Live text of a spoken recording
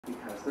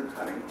because they're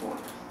cutting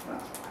corners.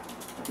 That's why.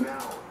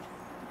 Now,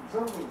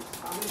 I'm in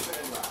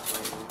bed last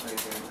night and I'm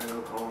thinking, I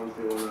know Colin's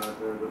doing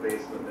the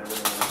basement and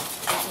everything.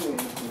 Something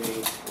into me,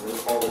 we're going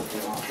to call this the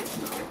office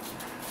now,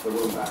 the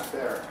room back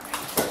there.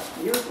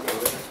 Years ago,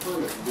 they had a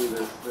permit to do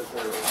this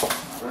area,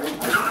 right?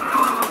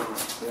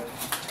 Yeah.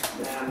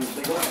 And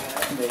they go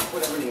ahead and they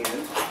put everything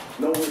in,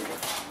 no winter,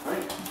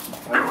 right?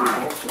 I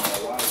think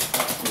a lot of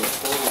stuff was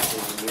closed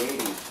in the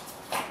 80s,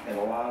 and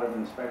a lot of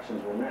inspections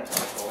were missed.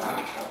 A lot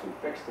of stuff we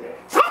fixed today.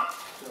 So, a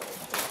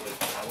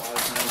lot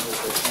of times if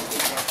there's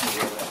something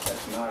technical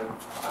that's not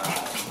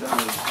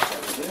done that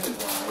was in the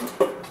drawing,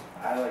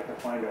 I like to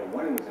find out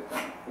when was it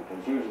done,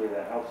 because usually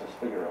that helps us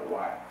figure out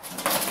why.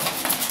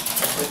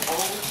 It's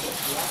always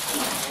what's left in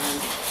the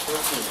hands of the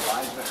person who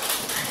buys that.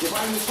 You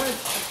buy a new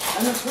fridge,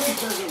 and the fridge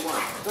doesn't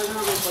work. They're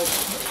going to replace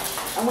it.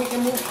 And we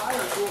can move higher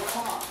to a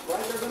car,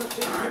 right? They're going to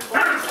fix your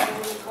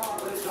car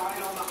that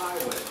died on the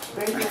highway.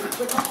 They fix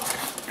the car.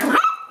 That's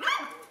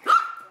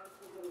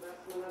the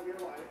investment of your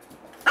life.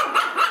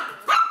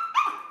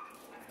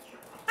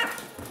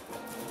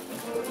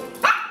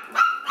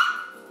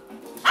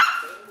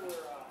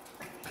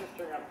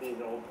 Sistering up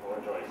these old floor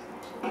joists.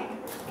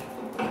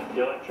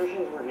 The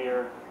electricians were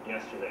here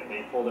yesterday.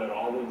 They pulled out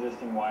all the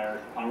existing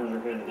wires. Plumbers were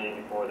here the day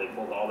before. They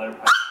pulled all their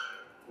pipes.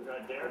 We've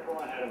got Derek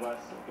going ahead of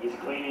us. He's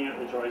cleaning out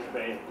the joist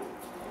bay.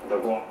 They'll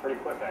go up pretty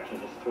quick, actually,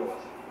 just two of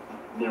us.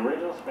 The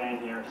original span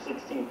here,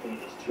 16 feet,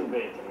 is too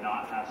big to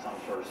not have some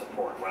sort of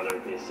support, whether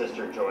it be a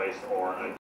sister joist or a